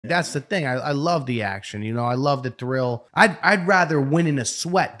That's the thing. I love the action. You know, I love the thrill. I'd rather win in a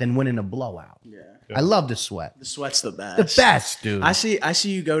sweat than win in a blowout. Yeah. I love the sweat. The sweat's the best. The best, dude. I see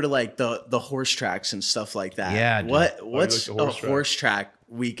you go to like the horse tracks and stuff like that. Yeah. Dude. What's a horse track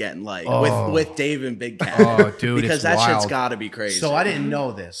weekend like with Dave and Big Cat? Oh, dude, because that wild. Shit's got to be crazy. So I didn't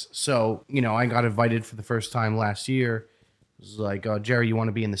know this. So, you know, I got invited for the first time last year. It was like, oh, Jerry, you want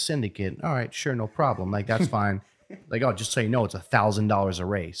to be in the syndicate? All right, sure, no problem. Like, that's fine. Like, oh, just so you know, it's $1,000 a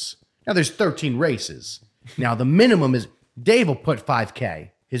race. Now, there's 13 races. Now, the minimum is Dave will put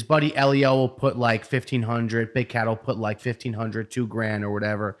 5K. His buddy Elio will put like 1,500. Big Cat will put like 1,500, $2,000 or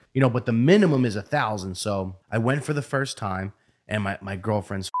whatever. You know, but the minimum is 1,000. So I went for the first time, and my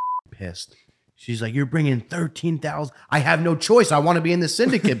girlfriend's pissed. She's like, you're bringing 13,000. I have no choice. I want to be in the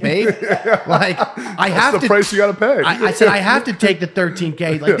syndicate, babe. Like, I have to. That's the price you got to pay. I said, I have to take the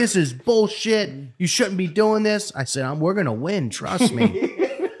 13K. Like, this is bullshit. You shouldn't be doing this. I said, we're going to win. Trust me.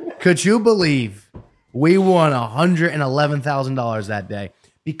 Could you believe we won $111,000 that day?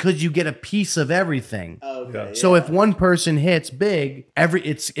 Because you get a piece of everything. Okay. So if one person hits big,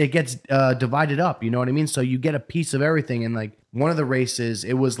 it gets divided up. You know what I mean? So you get a piece of everything. And like one of the races,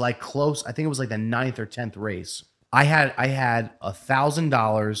 it was like close. I think it was like the 9th or 10th race. I had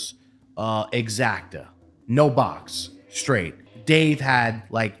 $1,000 exacta, no box, straight. Dave had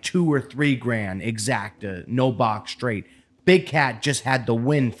like $2 or $3 grand exacta, no box, straight. Big Cat just had the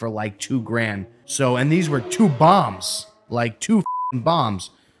win for like $2 grand. So, and these were 2 bombs, like 2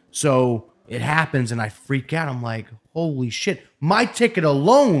 bombs. So it happens and I freak out. I'm like, holy shit. My ticket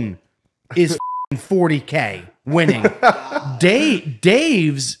alone is $40K winning.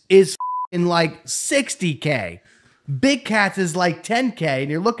 Dave's is like $60K. Big Cat's is like $10K.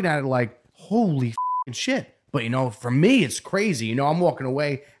 And you're looking at it like, holy shit. But you know, for me, it's crazy. You know, I'm walking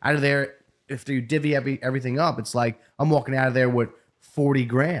away out of there. If you divvy everything up, it's like I'm walking out of there with 40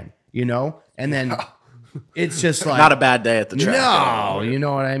 grand, you know? And then it's just like not a bad day at the track. No, you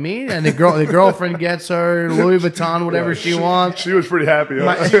know what I mean? And the girlfriend gets her Louis Vuitton, whatever she wants. She was pretty happy.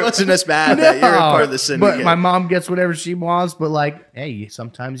 It wasn't as bad that you're a part of the syndicate. But my mom gets whatever she wants. But like, hey,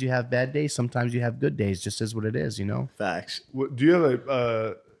 sometimes you have bad days, sometimes you have good days. Just is what it is, you know? Facts. Do you have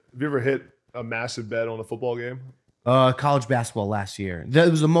have you ever hit a massive bet on a football game? College basketball last year.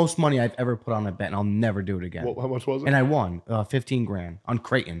 That was the most money I've ever put on a bet, and I'll never do it again. How much was it? And I won 15 grand on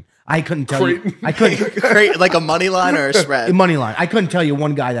Creighton. I couldn't tell you. I couldn't Creighton, like a money line or a spread? Money line. I couldn't tell you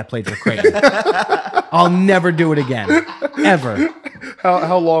one guy that played for Creighton. I'll never do it again, ever.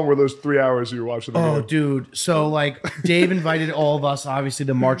 How long were those 3 hours you were watching the game? Oh, dude. So like, Dave invited all of us, obviously,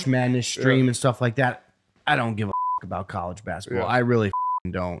 the March Madness stream and stuff like that. I don't give a about college basketball. I really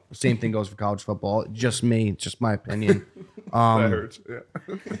don't. Same thing goes for college football. Just me. Just my opinion. That hurts. Yeah.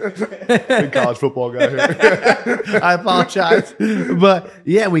 Big college football guy here. I apologize. But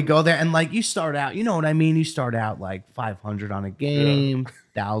yeah, we go there and like you start out, you know what I mean? You start out like 500 on a game,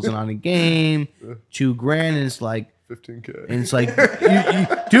 1,000 on a game, $2 grand, and it's like 15K. And it's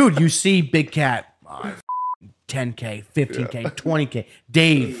like, dude, you see Big Cat, 10K, 15K, 20K,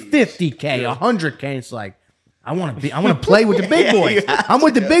 Dave, 50K, 100K. And it's like, I want to play with the big boys. I'm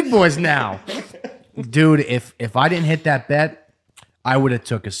with the big boys now. Dude, if I didn't hit that bet, I would have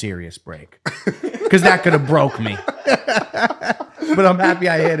took a serious break. Because that could have broke me. But I'm happy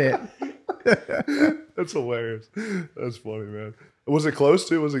I hit it. That's hilarious. That's funny, man. Was it close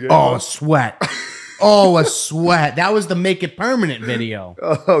to? Was it game? Oh, sweat. Oh, a sweat. That was the Make It Permanent video.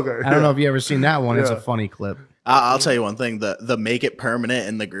 Oh, okay. I don't know if you ever seen that one. It's a funny clip. I'll tell you one thing: the Make It Permanent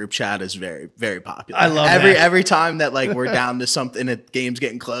in the group chat is very, very popular. I love every time that like we're down to something, a game's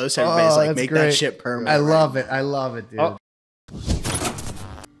getting close. Everybody's like, "Make that shit permanent." I love it. I love it, dude.